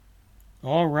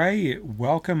All right,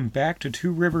 welcome back to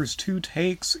Two Rivers, Two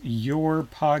Takes, your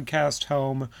podcast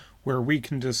home where we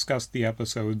can discuss the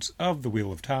episodes of The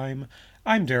Wheel of Time.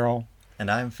 I'm Daryl, And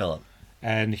I'm Philip.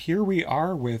 and here we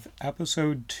are with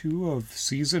episode 2 of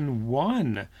season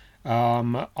 1.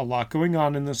 A lot going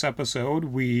on in this episode.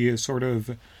 We sort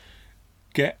of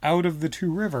get out of the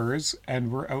Two Rivers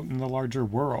and we're out in the larger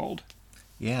world.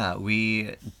 Yeah,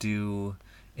 we do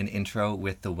an intro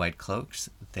with the White Cloaks.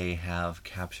 They have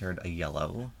captured a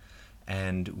yellow,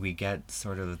 and we get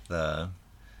sort of the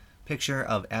picture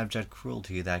of abject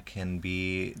cruelty that can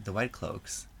be the White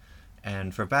Cloaks.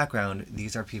 And for background,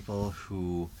 these are people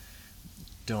who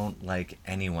don't like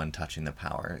anyone touching the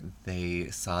power. They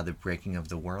saw the breaking of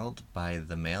the world by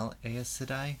the male Aes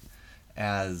Sedai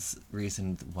as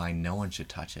reason why no one should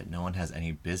touch it. No one has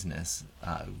any business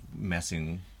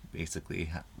messing basically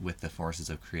with the forces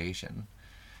of creation.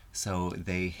 So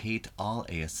they hate all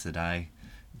Aes Sedai.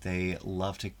 They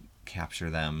love to capture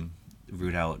them,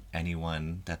 root out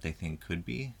anyone that they think could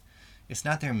be. It's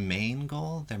not their main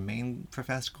goal. Their main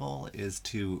professed goal is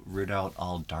to root out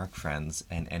all dark friends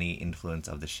and any influence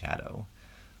of the shadow.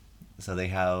 So they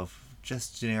have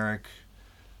just generic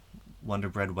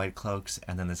Wonderbread White Cloaks,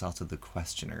 and then there's also the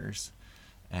Questioners.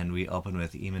 And we open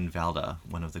with Eamon Valda,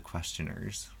 one of the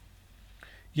Questioners.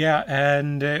 Yeah,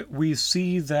 and we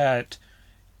see that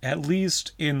at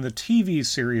least in the TV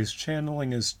series,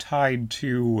 channeling is tied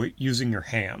to using your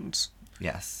hands.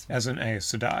 Yes. As an Aes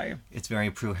Sedai. It's very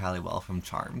Prue Halliwell from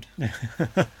Charmed.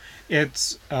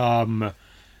 It's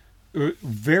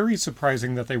very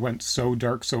surprising that they went so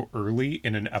dark so early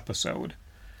in an episode.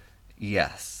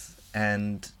 Yes.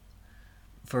 And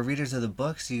for readers of the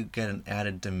books, you get an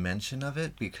added dimension of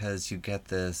it because you get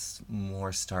this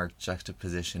more stark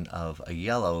juxtaposition of a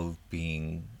yellow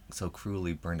being so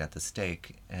cruelly burned at the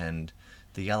stake, and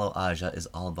the yellow Aja is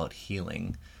all about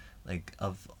healing. Like,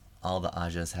 of all the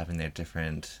Ajas having their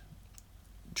different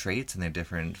traits and their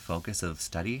different focus of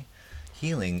study,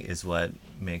 healing is what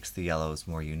makes the yellows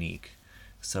more unique.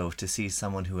 So to see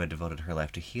someone who had devoted her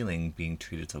life to healing being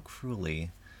treated so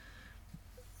cruelly,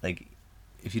 like,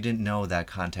 if you didn't know that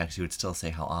context, you would still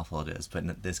say how awful it is,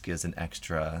 but this gives an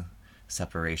extra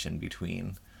separation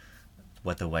between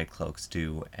what the White Cloaks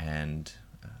do and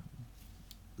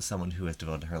someone who has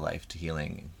devoted her life to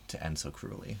healing to end so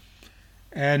cruelly.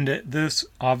 And this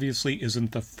obviously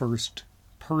isn't the first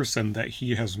person that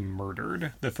he has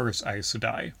murdered, the first Aes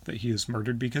Sedai that he has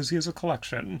murdered, because he has a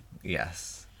collection.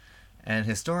 Yes. And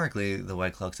historically, the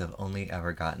White Cloaks have only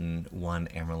ever gotten one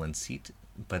Amyrlin seat,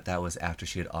 but that was after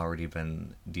she had already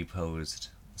been deposed,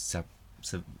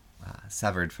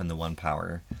 severed from the One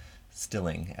Power,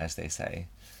 stilling, as they say.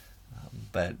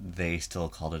 But they still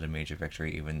called it a major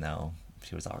victory, even though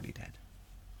she was already dead.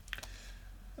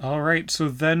 All right, so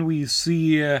then we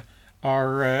see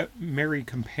our merry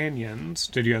companions.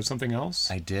 Did you have something else?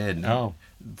 I did. Oh.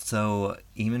 So,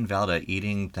 Eamon Valda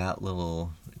eating that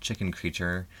little chicken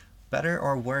creature, better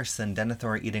or worse than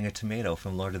Denethor eating a tomato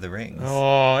from Lord of the Rings?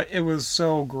 Oh, it was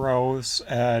so gross,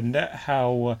 and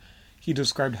how he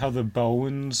described how the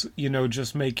bones,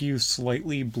 just make you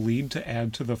slightly bleed to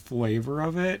add to the flavor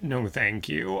of it. No, thank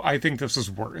you. I think this is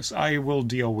worse. I will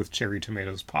deal with cherry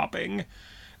tomatoes popping.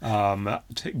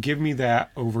 Give me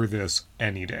that over this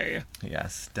any day.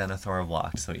 Yes, Denethor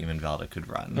walked so Eamon Valda could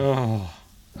run.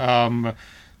 Oh.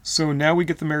 So now we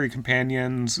get the merry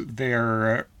companions.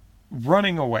 They're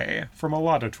running away from a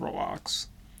lot of Trollocs.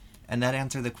 And that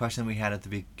answered the question we had at the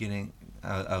beginning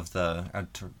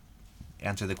to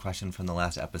answer the question from the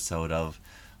last episode of,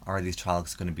 are these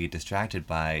Trollocs going to be distracted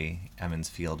by Emond's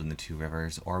Field and the Two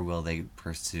Rivers, or will they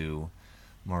pursue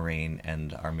Moiraine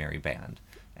and our merry band?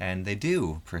 And they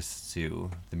do pursue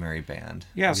the merry band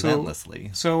relentlessly.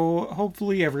 So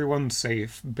hopefully everyone's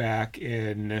safe back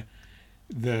in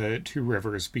the Two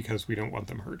Rivers because we don't want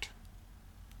them hurt.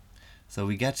 So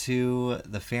we get to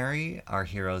the ferry. Our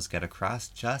heroes get across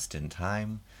just in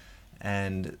time,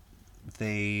 and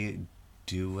they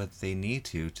do what they need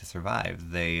to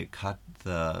survive. They cut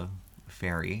the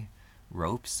ferry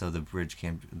ropes so the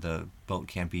boat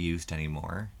can't be used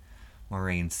anymore.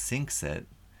 Moiraine sinks it,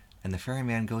 and the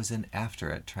ferryman goes in after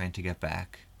it, trying to get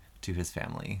back to his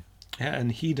family.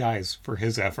 And he dies for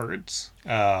his efforts.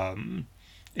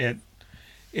 It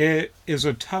is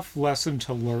a tough lesson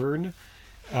to learn,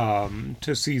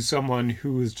 to see someone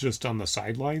who is just on the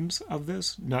sidelines of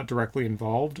this, not directly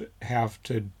involved, have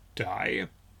to die.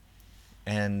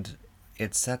 And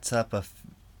it sets up a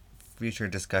future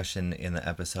discussion in the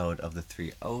episode of the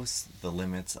Three Oaths, the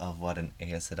limits of what an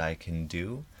Aes Sedai can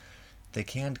do. They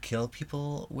can't kill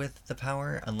people with the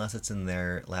power unless it's in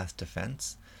their last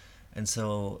defense. And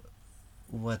so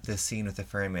what this scene with the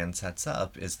ferryman sets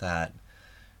up is that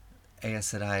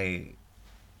Aes Sedai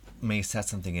may set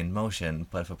something in motion,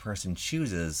 but if a person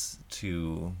chooses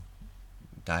to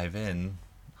dive in,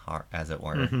 as it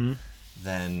were,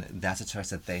 then that's a choice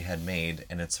that they had made,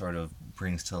 and it sort of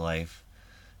brings to life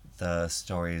the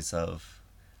stories of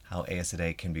how Aes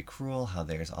Sedai can be cruel, how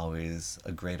there's always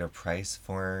a greater price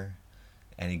for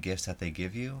any gifts that they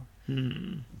give you,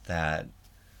 that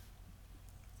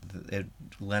it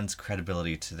lends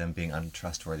credibility to them being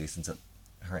untrustworthy, since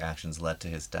her actions led to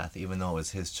his death, even though it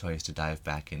was his choice to dive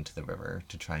back into the river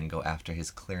to try and go after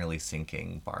his clearly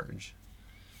sinking barge.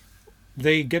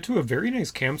 They get to a very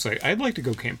nice campsite. I'd like to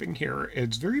go camping here.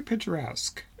 It's very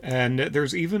picturesque. And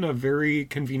there's even a very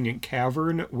convenient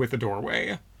cavern with a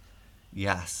doorway.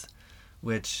 Yes,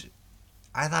 which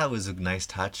I thought was a nice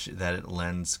touch, that it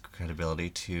lends credibility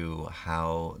to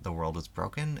how the world was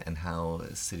broken and how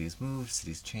cities moved,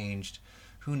 cities changed.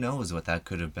 Who knows what that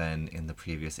could have been in the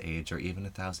previous age, or even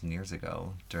 1,000 years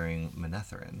ago during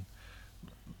Manetheren.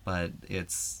 But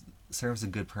it serves a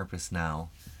good purpose now.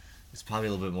 It's probably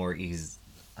a little bit more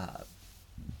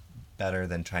better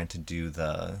than trying to do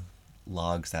the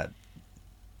logs that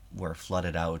were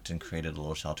flooded out and created a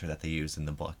little shelter that they used in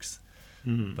the books.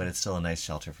 But it's still a nice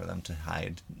shelter for them to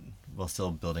hide while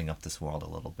still building up this world a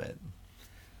little bit.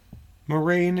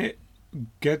 Moiraine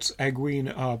gets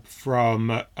Egwene up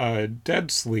from a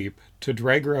dead sleep to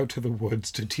drag her out to the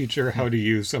woods to teach her how to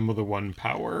use some of the One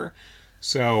Power.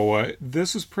 So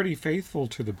this is pretty faithful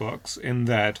to the books in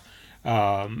that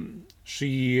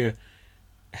she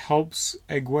helps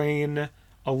Egwene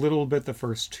a little bit the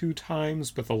first 2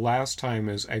 times, but the last time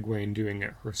is Egwene doing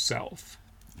it herself.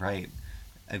 Right.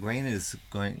 Egwene is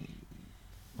going...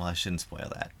 Well, I shouldn't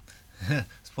spoil that.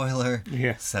 Spoiler,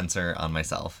 censor on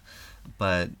myself.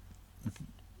 But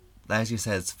as you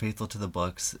said, it's faithful to the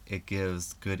books. It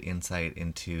gives good insight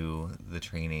into the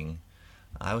training.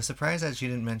 I was surprised that she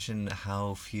didn't mention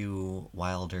how few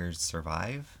Wilders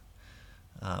survive.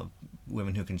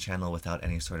 Women who can channel without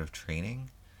any sort of training.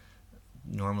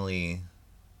 Normally,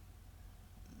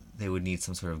 they would need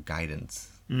some sort of guidance.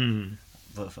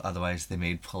 But otherwise, they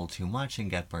may pull too much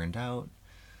and get burned out.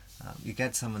 You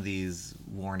get some of these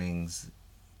warnings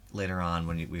later on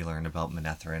when we learn about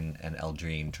Manetheren and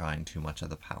Eldrine trying too much of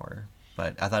the power.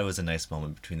 But I thought it was a nice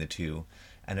moment between the two,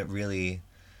 and it really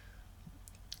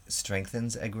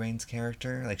strengthens Egwene's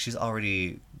character. Like, she's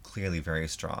already clearly very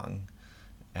strong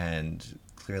and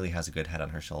clearly has a good head on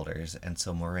her shoulders, and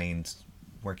so Moraine's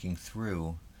working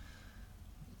through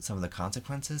some of the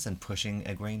consequences and pushing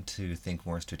Egwene to think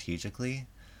more strategically,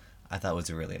 I thought was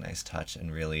a really nice touch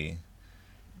and really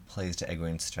plays to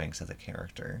Egwene's strengths as a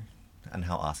character and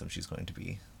how awesome she's going to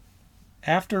be.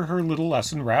 After her little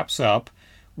lesson wraps up,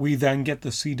 we then get the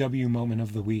CW moment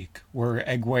of the week, where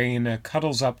Egwene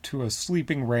cuddles up to a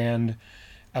sleeping Rand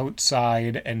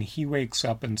outside, and he wakes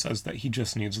up and says that he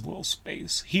just needs a little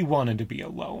space. He wanted to be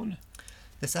alone.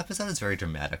 This episode is very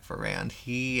dramatic for Rand.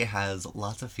 He has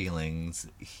lots of feelings.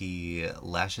 He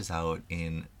lashes out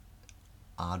in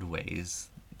odd ways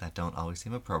that don't always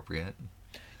seem appropriate.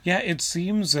 Yeah, it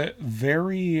seems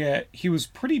very... he was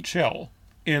pretty chill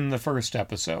in the first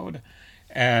episode,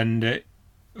 and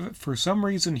for some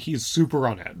reason he's super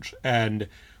on edge, and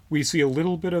we see a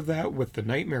little bit of that with the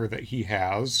nightmare that he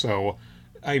has, so,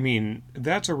 I mean,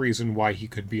 that's a reason why he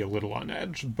could be a little on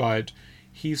edge, but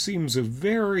he seems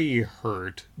very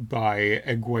hurt by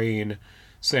Egwene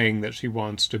saying that she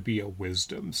wants to be a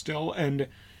wisdom still, and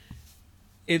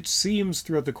it seems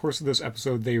throughout the course of this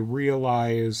episode they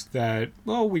realize that,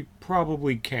 well, we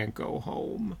probably can't go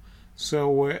home.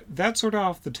 So that's sort of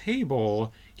off the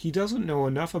table. He doesn't know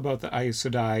enough about the Aes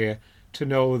Sedai to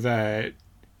know that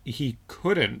he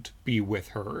couldn't be with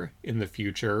her in the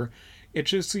future. It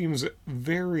just seems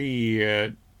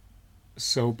very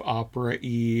soap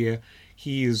opera-y.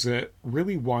 He's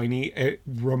really whiny. It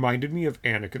reminded me of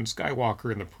Anakin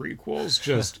Skywalker in the prequels.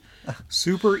 Just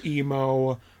super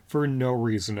emo for no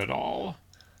reason at all.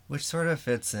 Which sort of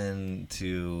fits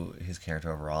into his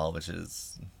character overall, which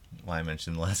is why I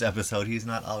mentioned in the last episode, he's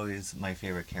not always my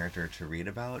favorite character to read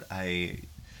about. I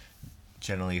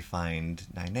generally find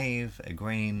Nynaeve,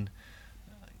 Egwene,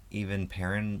 even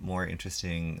Perrin more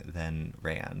interesting than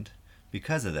Rand.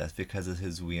 Because of this, because of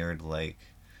his weird, like,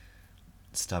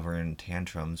 stubborn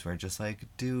tantrums where just like,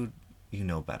 dude, you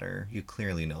know better. You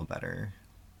clearly know better.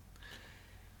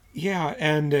 Yeah,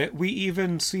 and we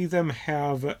even see them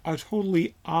have a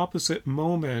totally opposite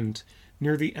moment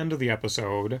near the end of the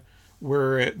episode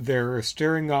where they're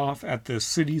staring off at the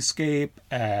cityscape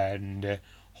and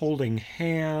holding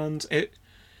hands.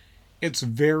 It's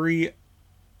very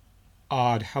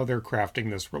odd how they're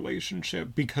crafting this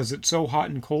relationship because it's so hot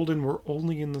and cold and we're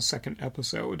only in the second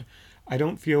episode. I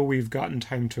don't feel we've gotten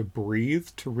time to breathe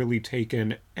to really take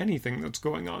in anything that's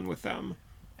going on with them.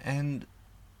 And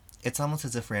it's almost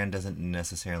as if Rand doesn't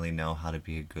necessarily know how to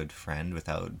be a good friend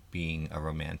without being a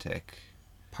romantic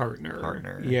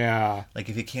partner. Yeah. Like,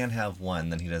 if he can't have one,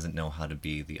 then he doesn't know how to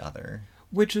be the other.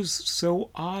 Which is so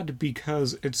odd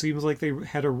because it seems like they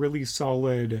had a really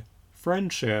solid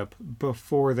friendship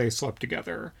before they slept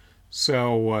together.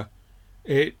 So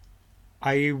it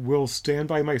I will stand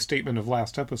by my statement of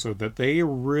last episode that they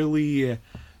really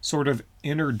sort of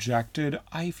interjected,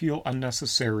 I feel,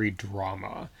 unnecessary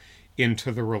drama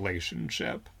into the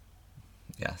relationship.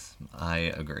 Yes, I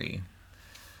agree.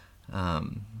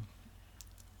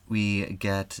 We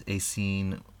get a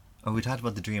scene. Oh, we talked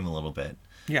about the dream a little bit.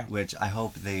 Yeah. Which I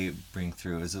hope they bring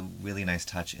through. It was a really nice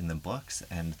touch in the books,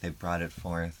 and they brought it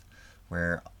forth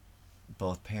where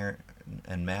both Perrin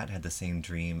and Mat had the same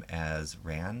dream as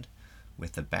Rand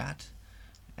with the bat.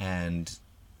 And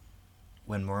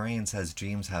when Moiraine says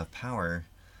dreams have power,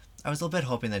 I was a little bit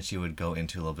hoping that she would go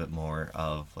into a little bit more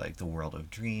of like the world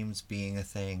of dreams being a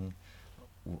thing,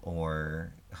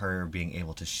 or her being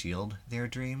able to shield their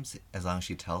dreams as long as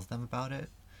she tells them about it,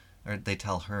 or they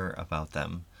tell her about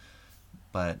them.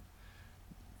 But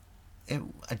it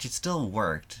just still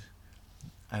worked.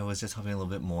 I was just hoping a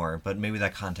little bit more, but maybe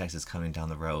that context is coming down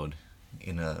the road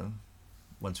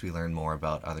once we learn more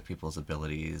about other people's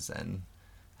abilities and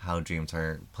how dreams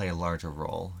play a larger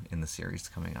role in the series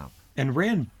coming up. And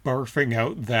Rand barfing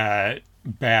out that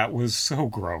bat was so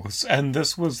gross. And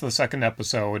this was the second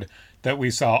episode that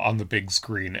we saw on the big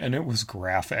screen, and it was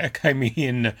graphic. I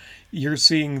mean, you're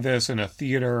seeing this in a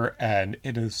theater, and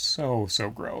it is so, so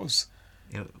gross.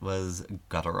 It was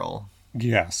guttural.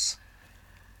 Yes.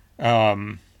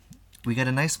 We get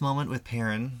a nice moment with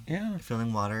Perrin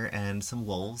filling water and some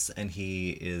wolves, and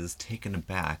he is taken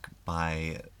aback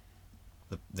by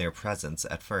their presence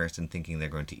at first and thinking they're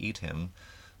going to eat him.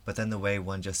 But then the way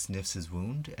one just sniffs his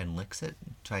wound and licks it,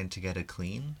 trying to get it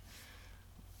clean,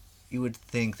 you would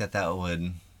think that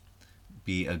would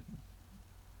be a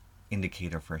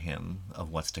indicator for him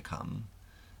of what's to come.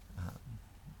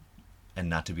 And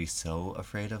not to be so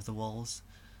afraid of the wolves.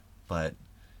 But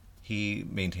he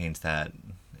maintains that,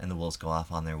 and the wolves go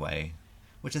off on their way,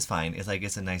 which is fine.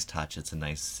 It's a nice touch. It's a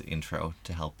nice intro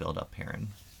to help build up Perrin.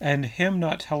 And him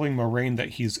not telling Moiraine that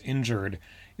he's injured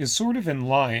is sort of in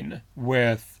line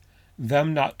with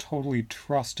them not totally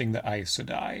trusting the Aes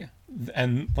Sedai.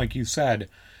 And like you said,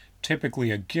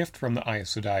 typically a gift from the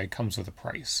Aes Sedai comes with a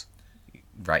price.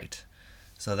 Right.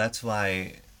 So that's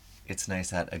why it's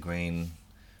nice that Egwene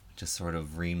just sort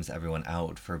of reams everyone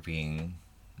out for being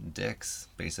dicks,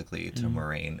 basically, to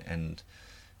Moiraine. And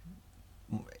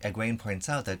Egwene points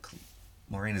out that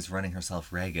Moiraine is running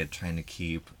herself ragged, trying to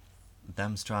keep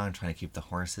them strong, trying to keep the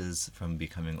horses from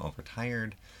becoming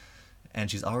overtired.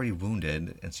 And she's already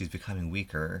wounded, and she's becoming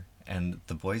weaker. And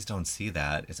the boys don't see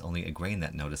that. It's only Egwene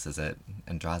that notices it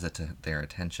and draws it to their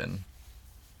attention.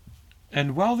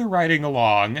 And while they're riding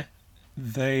along,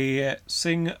 they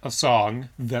sing a song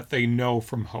that they know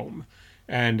from home.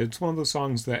 And it's one of those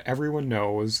songs that everyone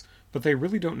knows, but they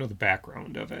really don't know the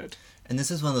background of it. And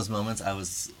this is one of those moments I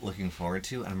was looking forward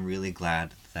to. I'm really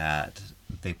glad that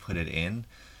they put it in,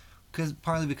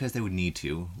 partly because they would need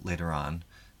to later on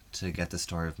to get the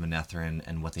story of Manetheren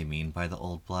and what they mean by the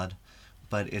Old Blood.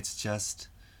 But it's just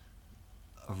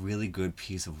a really good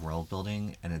piece of world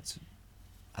building, and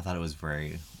I thought it was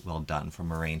very well done from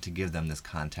Moiraine to give them this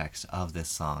context of this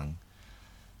song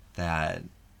that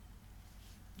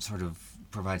sort of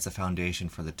provides the foundation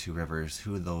for the two rivers,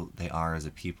 who they are as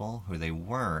a people, who they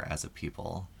were as a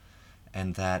people,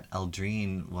 and that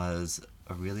Eldrine was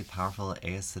a really powerful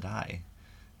Aes Sedai,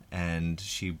 and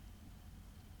she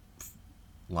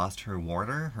lost her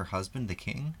warder, her husband, the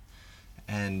king,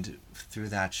 and through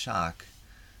that shock,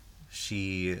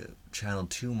 she channeled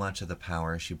too much of the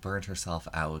power. She burned herself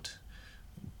out,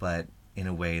 but in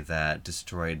a way that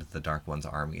destroyed the Dark One's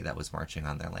army that was marching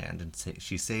on their land. And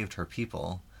she saved her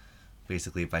people,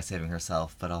 basically by saving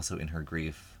herself, but also in her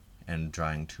grief and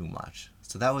drawing too much.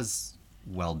 So that was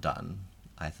well done,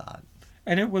 I thought.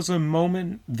 And it was a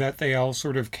moment that they all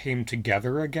sort of came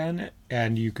together again,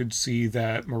 and you could see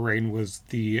that Moiraine was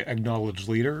the acknowledged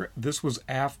leader. This was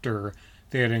after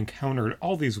they had encountered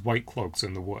all these white cloaks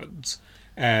in the woods,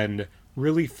 and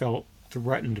really felt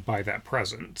threatened by that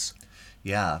presence.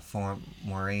 Yeah, for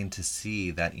Moiraine to see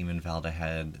that Eamon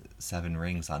had 7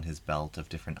 rings on his belt of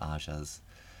different Ajas,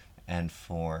 and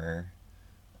for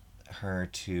her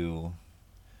to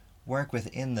work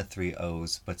within the three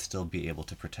O's, but still be able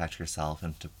to protect herself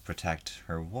and to protect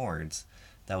her wards.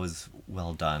 That was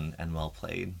well done and well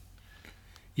played.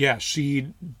 Yeah,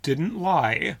 she didn't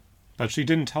lie, but she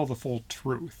didn't tell the full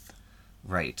truth.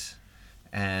 Right.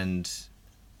 And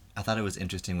I thought it was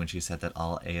interesting when she said that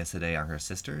all Aes Sedai are her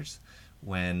sisters,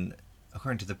 when,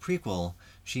 according to the prequel,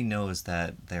 she knows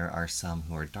that there are some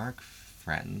who are dark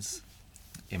friends.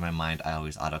 In my mind, I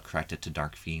always auto-correct it to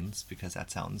dark fiends, because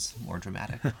that sounds more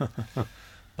dramatic.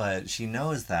 But she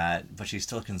knows that, but she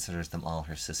still considers them all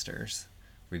her sisters,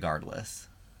 regardless.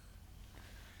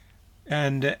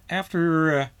 And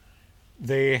after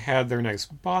they had their nice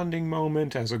bonding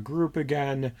moment as a group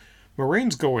again,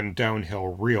 Moiraine's going downhill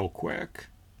real quick.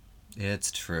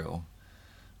 It's true.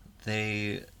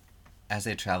 As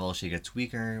they travel, she gets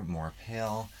weaker, more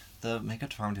pale. The makeup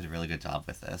department did a really good job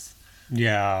with this.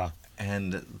 Yeah.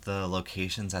 And the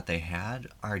locations that they had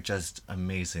are just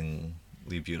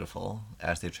amazingly beautiful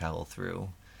as they travel through.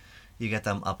 You get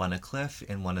them up on a cliff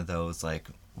in one of those, like,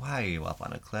 why are you up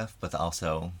on a cliff? But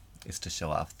also, it's to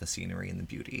show off the scenery and the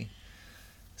beauty.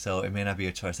 So it may not be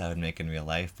a choice I would make in real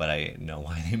life, but I know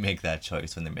why they make that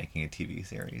choice when they're making a TV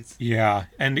series. Yeah,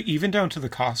 and even down to the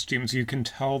costumes, you can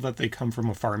tell that they come from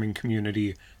a farming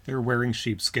community. They're wearing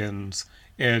sheepskins.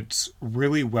 It's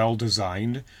really well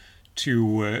designed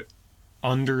to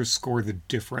underscore the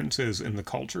differences in the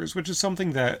cultures, which is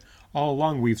something that all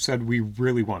along we've said we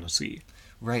really want to see.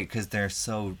 Right, because they're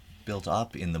so built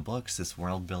up in the books, this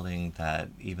world building, that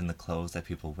even the clothes that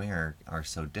people wear are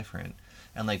so different.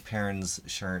 And like Perrin's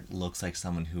shirt looks like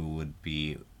someone who would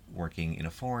be working in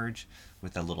a forge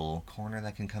with a little corner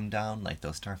that can come down, like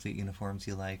those Starfleet uniforms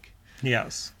you like.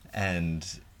 Yes. And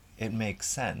it makes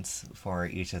sense for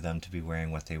each of them to be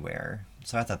wearing what they wear.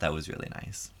 So I thought that was really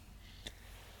nice.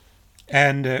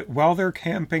 And while they're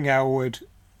camping out,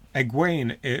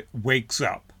 Egwene wakes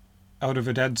up out of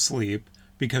a dead sleep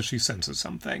because she senses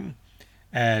something.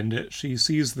 And she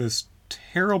sees this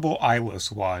terrible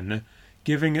eyeless one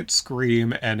giving it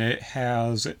scream, and it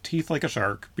has teeth like a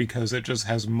shark because it just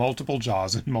has multiple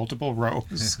jaws and multiple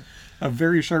rows of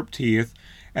very sharp teeth.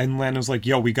 And Lana's like,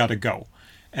 yo, we gotta go.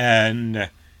 And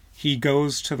he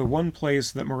goes to the one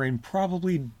place that Moiraine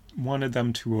probably wanted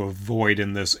them to avoid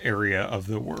in this area of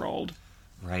the world.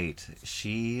 Right.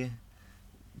 She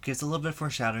gives a little bit of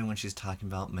foreshadowing when she's talking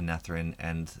about Manetheren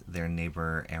and their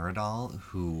neighbor Eridal,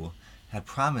 who had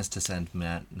promised to send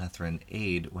Manetheren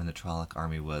aid when the Trolloc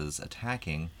army was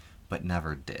attacking, but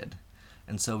never did.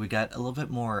 And so we got a little bit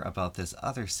more about this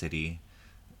other city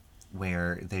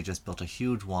where they just built a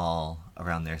huge wall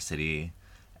around their city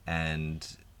and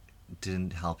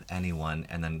didn't help anyone.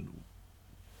 And then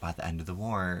by the end of the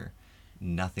war,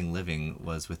 nothing living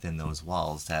was within those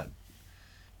walls that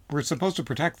we're supposed to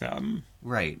protect them.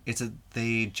 Right.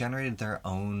 They generated their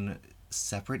own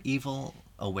separate evil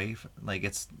away from, like,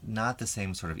 it's not the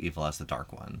same sort of evil as the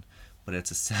Dark One, but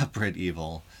it's a separate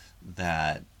evil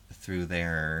that through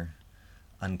their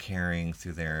uncaring,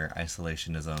 through their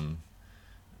isolationism,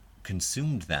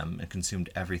 consumed them and consumed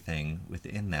everything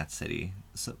within that city.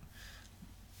 So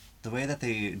the way that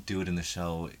they do it in the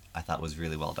show, I thought was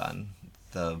really well done.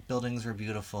 The buildings were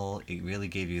beautiful. It really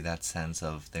gave you that sense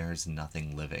of there's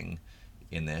nothing living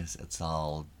in this. It's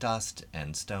all dust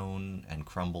and stone and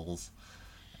crumbles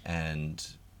and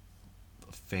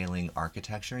failing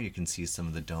architecture. You can see some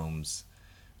of the domes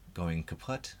going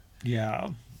kaput. Yeah.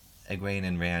 Egwene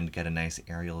and Rand get a nice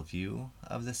aerial view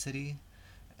of the city,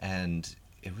 and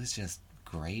it was just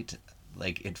great.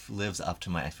 Like, it lives up to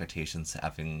my expectations,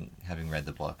 having read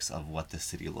the books, of what the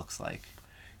city looks like.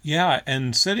 Yeah,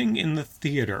 and sitting in the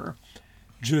theater,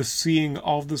 just seeing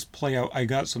all of this play out, I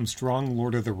got some strong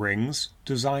Lord of the Rings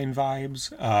design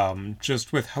vibes,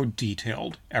 just with how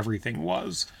detailed everything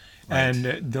was. Right.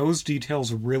 And those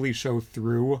details really show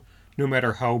through, no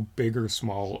matter how big or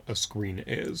small a screen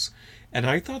is. And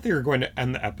I thought they were going to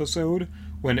end the episode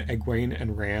when Egwene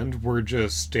and Rand were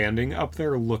just standing up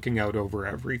there looking out over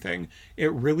everything.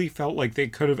 It really felt like they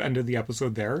could have ended the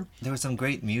episode there. There was some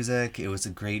great music. It was a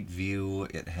great view.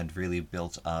 It had really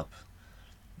built up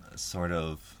sort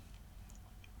of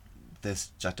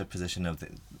this juxtaposition of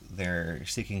they're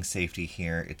seeking safety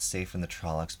here. It's safe from the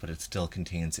Trollocs, but it still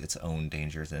contains its own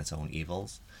dangers and its own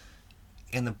evils.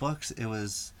 In the books, it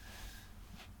was...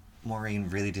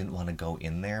 Moiraine really didn't want to go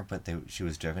in there, but she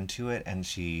was driven to it, and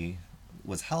she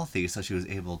was healthy, so she was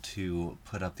able to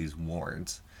put up these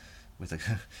wards with,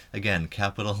 again,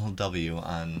 capital W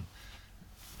on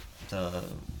the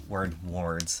word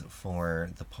wards for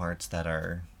the parts that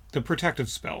are... the protective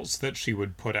spells that she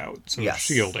would put out, so yes.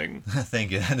 Shielding.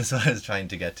 Thank you, that is what I was trying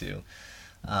to get to.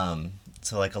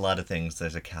 So like a lot of things,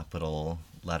 there's a capital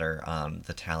letter on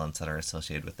the talents that are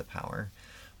associated with the power.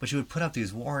 But she would put up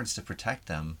these wards to protect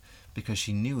them because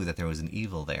she knew that there was an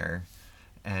evil there.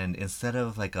 And instead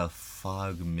of like a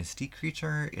fog misty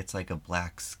creature, it's like a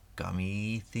black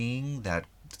scummy thing that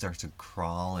starts to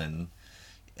crawl, and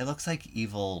it looks like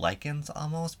evil lichens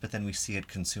almost, but then we see it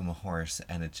consume a horse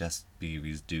and it just be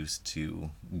reduced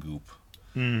to goop.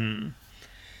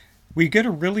 We get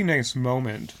a really nice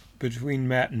moment between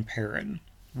Matt and Perrin,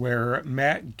 where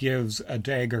Matt gives a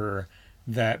dagger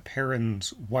that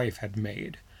Perrin's wife had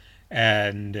made.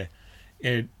 And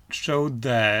it showed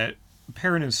that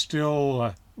Perrin is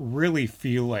still really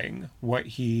feeling what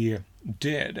he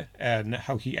did and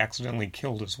how he accidentally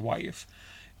killed his wife.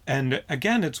 And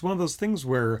again, it's one of those things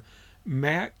where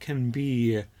Matt can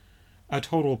be a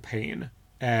total pain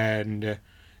and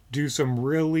do some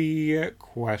really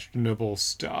questionable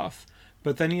stuff.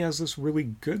 But then he has this really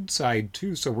good side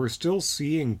too, so we're still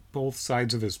seeing both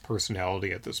sides of his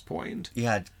personality at this point.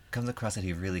 Yeah, it comes across that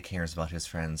he really cares about his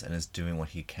friends and is doing what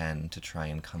he can to try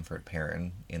and comfort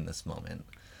Perrin in this moment.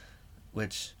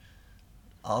 Which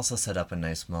also set up a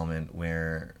nice moment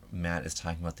where Matt is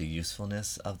talking about the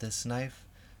usefulness of this knife,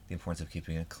 the importance of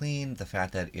keeping it clean, the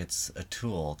fact that it's a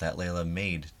tool, that Layla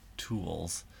made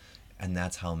tools, and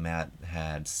that's how Matt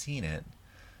had seen it.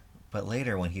 But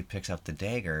later when he picks up the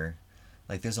dagger,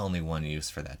 like, there's only one use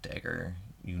for that dagger.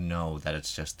 You know that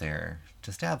it's just there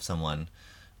to stab someone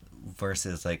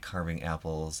versus like carving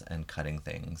apples and cutting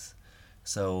things.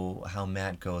 So how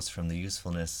Matt goes from the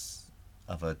usefulness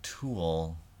of a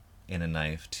tool in a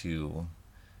knife to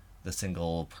the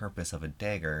single purpose of a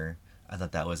dagger, I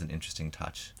thought that was an interesting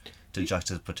touch to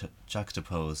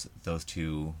juxtapose those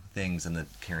two things and the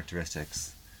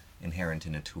characteristics inherent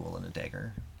in a tool and a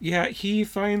dagger. Yeah, he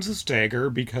finds his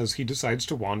dagger because he decides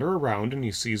to wander around and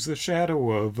he sees the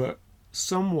shadow of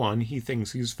someone he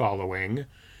thinks he's following,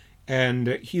 and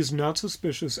he's not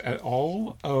suspicious at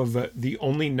all of the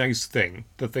only nice thing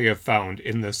that they have found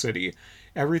in the city.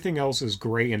 Everything else is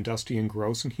gray and dusty and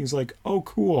gross, and he's like, oh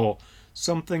cool,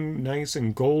 something nice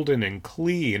and golden and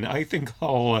clean. I think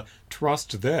I'll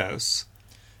trust this.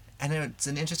 And it's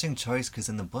an interesting choice because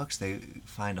in the books they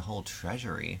find a whole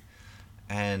treasury.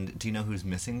 And do you know who's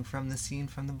missing from the scene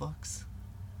from the books?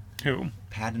 Who?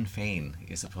 Padan Fain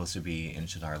is supposed to be in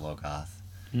Shadar Logoth.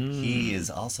 He is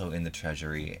also in the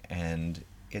treasury, and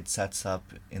it sets up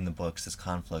in the books this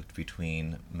conflict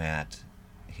between Matt,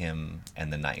 him,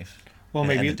 and the knife. Well,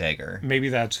 and the dagger. Maybe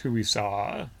that's who we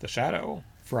saw the shadow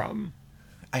from.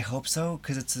 I hope so,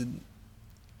 because it's an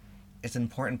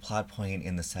important plot point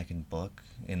in the second book,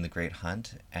 in The Great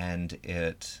Hunt, and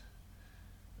it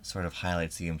sort of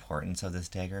highlights the importance of this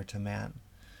dagger to Matt.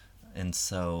 And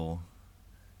so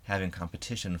having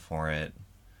competition for it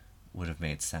would have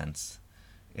made sense.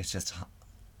 It's just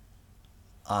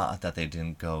that they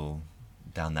didn't go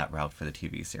down that route for the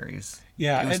TV series.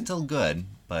 Yeah, it was still good,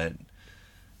 but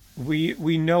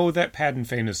we know that Padan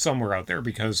Fain is somewhere out there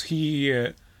because he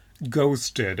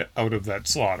ghosted out of that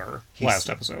slaughter last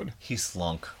episode. He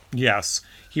slunk. Yes,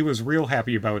 he was real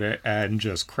happy about it and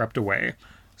just crept away.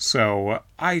 So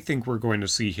I think we're going to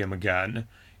see him again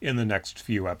in the next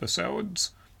few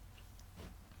episodes.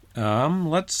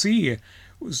 Let's see.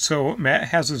 So Matt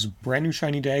has his brand new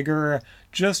shiny dagger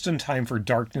just in time for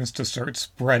darkness to start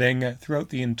spreading throughout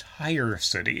the entire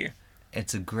city.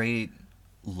 It's a great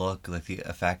look. Like, the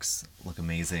effects look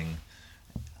amazing.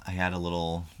 I had a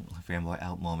little fanboy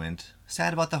out moment.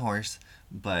 Sad about the horse,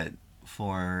 but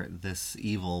for this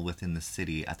evil within the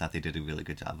city, I thought they did a really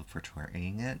good job of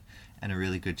portraying it, and a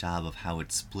really good job of how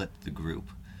it split the group.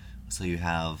 So you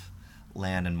have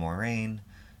Lan and Moiraine.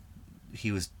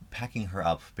 He was packing her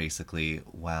up, basically,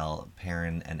 while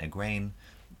Perrin and Egwene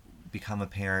become a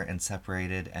pair and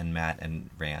separated, and Matt and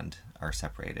Rand are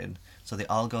separated. So they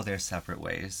all go their separate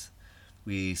ways.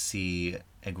 We see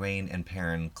Egwene and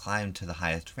Perrin climb to the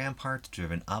highest rampart,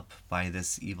 driven up by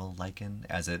this evil lichen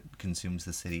as it consumes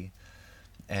the city.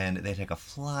 And they take a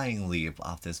flying leap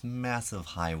off this massive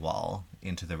high wall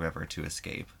into the river to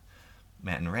escape.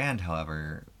 Matt and Rand,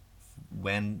 however,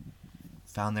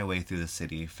 found their way through the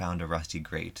city, found a rusty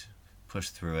grate,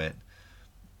 pushed through it,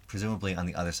 presumably on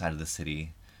the other side of the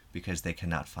city, because they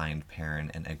cannot find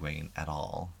Perrin and Egwene at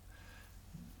all.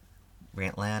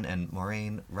 Lan and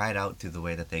Moiraine ride out through the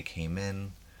way that they came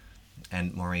in,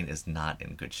 and Moiraine is not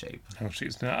in good shape. No,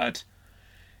 she's not.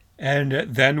 And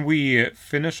then we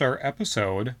finish our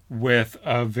episode with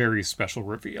a very special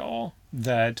reveal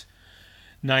that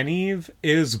Nynaeve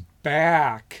is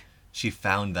back. She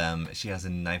found them. She has a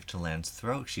knife to Lan's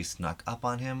throat. She snuck up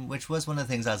on him, which was one of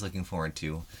the things I was looking forward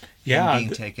to. Yeah. Him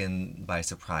being taken by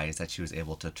surprise, that she was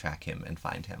able to track him and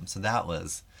find him. So that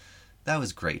was That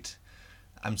was great.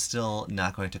 I'm still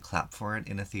not going to clap for it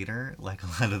in a theater like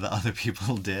a lot of the other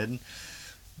people did,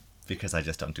 because I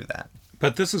just don't do that.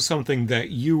 But this is something that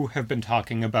you have been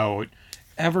talking about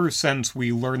ever since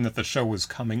we learned that the show was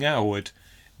coming out,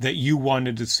 that you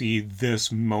wanted to see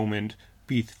this moment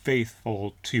be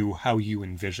faithful to how you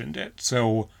envisioned it.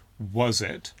 So, was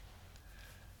it?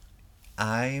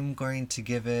 I'm going to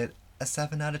give it a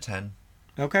 7 out of 10.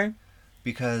 Okay.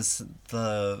 Because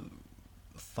the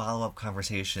follow-up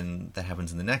conversation that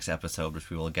happens in the next episode, which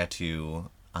we will get to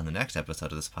on the next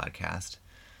episode of this podcast,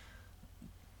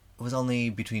 was only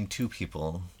between two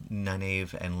people,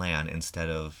 Nynaeve and Lan, instead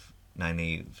of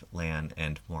Nynaeve, Lan,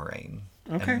 and Moiraine.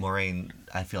 Okay. And Moiraine,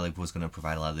 I feel like, was going to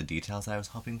provide a lot of the details I was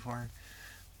hoping for.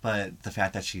 But the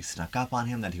fact that she snuck up on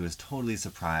him, that he was totally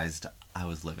surprised, I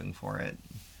was living for it.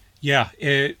 Yeah,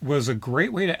 it was a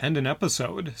great way to end an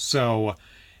episode. So,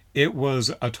 it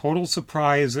was a total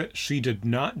surprise. She did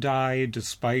not die,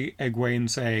 despite Egwene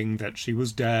saying that she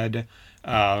was dead.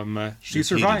 She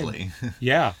survived.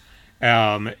 Yeah.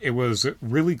 It was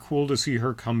really cool to see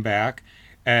her come back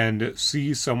and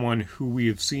see someone who we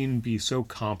have seen be so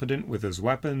competent with his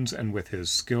weapons and with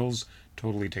his skills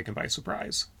totally taken by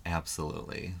surprise.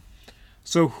 Absolutely.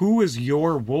 So who is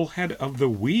your Woolhead of the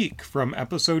Week from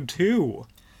episode 2?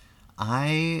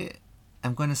 I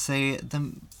am going to say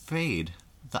the Fade.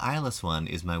 The eyeless one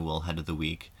is my Woolhead of the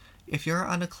Week. If you're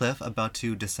on a cliff about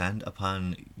to descend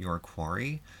upon your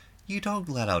quarry, you don't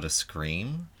let out a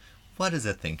scream. What is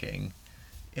it thinking?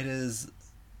 It is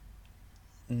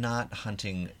not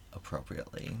hunting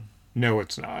appropriately. No,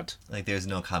 it's not. Like, there's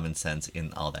no common sense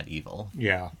in all that evil.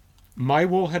 Yeah. My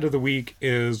Woolhead of the Week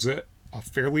is a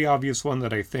fairly obvious one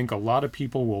that I think a lot of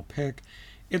people will pick.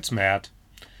 It's Mat.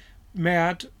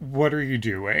 Mat, what are you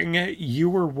doing? You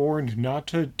were warned not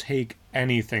to take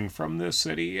anything from this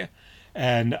city.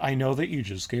 And I know that you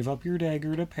just gave up your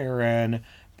dagger to Perrin,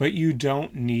 but you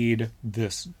don't need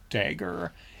this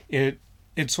dagger. It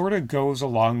sort of goes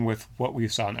along with what we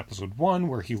saw in episode 1,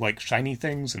 where he liked shiny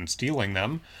things and stealing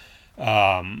them.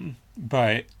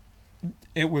 But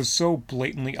it was so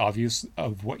blatantly obvious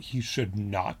of what he should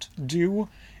not do,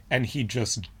 and he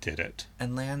just did it.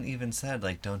 And Lan even said,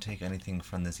 like, don't take anything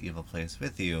from this evil place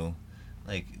with you.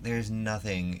 Like, there's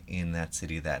nothing in that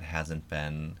city that hasn't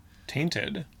been...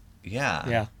 tainted. Yeah.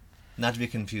 Yeah. Not to be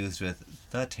confused with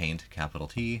the taint, capital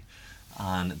T,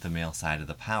 on the male side of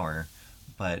the power,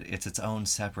 but it's its own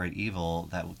separate evil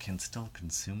that can still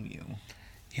consume you.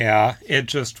 Yeah, it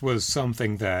just was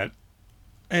something that...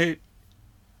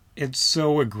 It's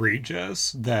so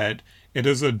egregious that it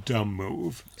is a dumb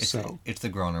move. It's the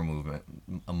Groner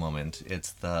moment.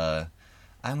 It's the,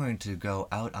 I'm going to go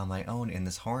out on my own in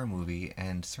this horror movie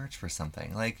and search for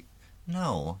something. Like,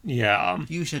 no. Yeah.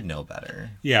 You should know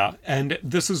better. Yeah, and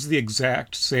this is the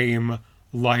exact same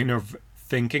line of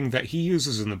thinking that he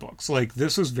uses in the books. Like,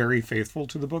 this is very faithful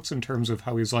to the books in terms of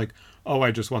how he's like, oh,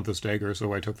 I just want this dagger,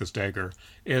 so I took this dagger.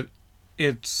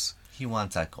 It's... He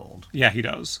wants that gold. Yeah, he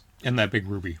does. And that big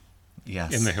ruby.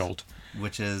 Yes. In the hilt.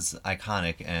 Which is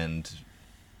iconic, and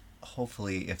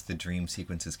hopefully if the dream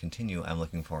sequences continue, I'm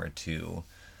looking forward to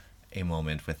a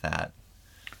moment with that.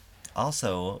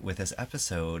 Also, with this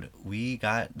episode, we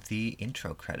got the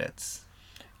intro credits.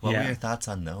 What were your thoughts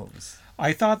on those?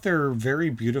 I thought they're very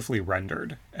beautifully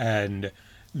rendered, and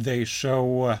they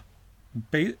show...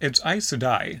 it's Aes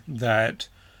Sedai that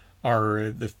are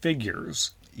the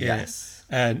figures. Yes.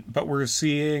 But we're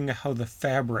seeing how the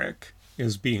fabric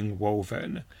is being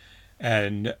woven.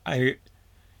 And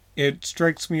it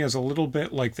strikes me as a little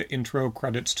bit like the intro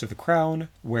credits to The Crown,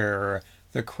 where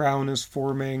the crown is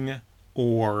forming,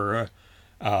 or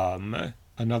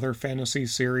another fantasy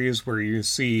series where you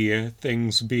see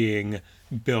things being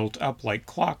built up like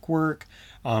clockwork.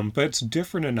 But it's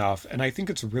different enough, and I think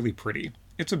it's really pretty.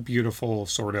 It's a beautiful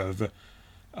sort of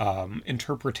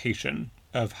interpretation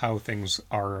of how things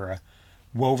are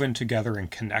woven together and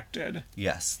connected.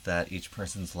 Yes, that each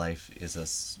person's life is a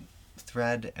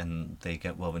thread, and they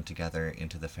get woven together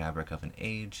into the fabric of an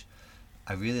age.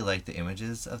 I really like the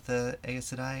images of the Aes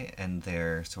Sedai and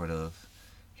their sort of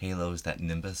halos, that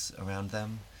nimbus around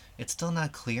them. It's still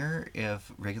not clear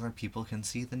if regular people can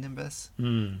see the nimbus,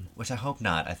 which I hope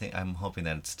not. I'm hoping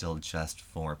that it's still just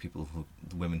for people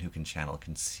women who can channel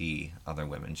can see other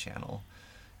women channel,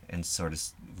 and sort of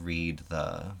read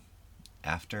the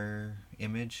after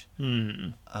image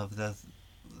of the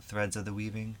threads of the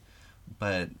weaving.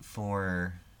 But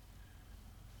for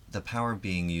the power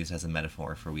being used as a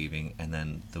metaphor for weaving, and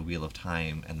then the wheel of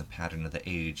time and the pattern of the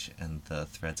age and the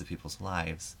threads of people's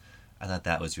lives, I thought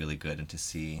that was really good, and to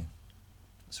see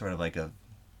sort of like a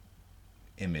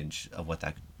image of what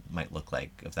that might look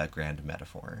like, of that grand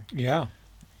metaphor. Yeah.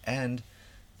 And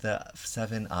the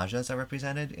 7 Ajas are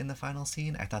represented in the final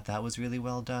scene. I thought that was really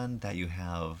well done, that you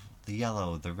have the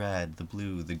yellow, the red, the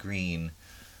blue, the green,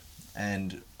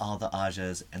 and all the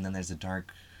Ajas, and then there's a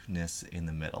darkness in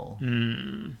the middle.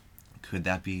 Could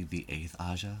that be the 8th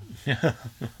Aja?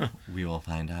 We will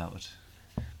find out.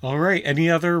 All right. Any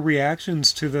other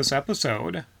reactions to this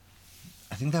episode?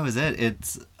 I think that was it.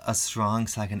 It's a strong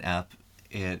second ep.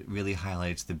 It really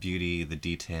highlights the beauty, the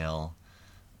detail,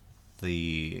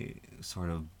 the sort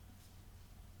of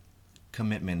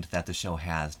commitment that the show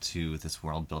has to this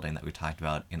world building that we talked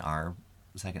about in our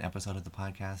second episode of the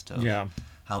podcast, of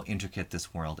how intricate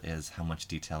this world is, how much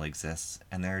detail exists,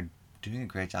 and they're doing a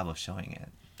great job of showing it.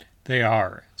 They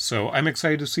are. So I'm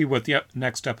excited to see what the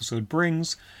next episode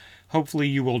brings. Hopefully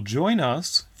you will join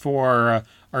us for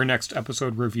our next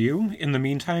episode review. In the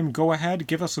meantime, go ahead,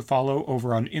 give us a follow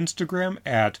over on Instagram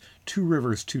at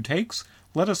 2rivers2takes.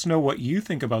 Let us know what you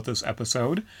think about this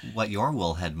episode. What your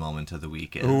woolhead moment of the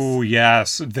week is. Oh,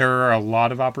 yes. There are a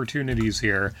lot of opportunities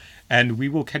here. And we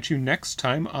will catch you next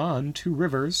time on 2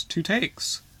 Rivers, 2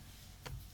 Takes.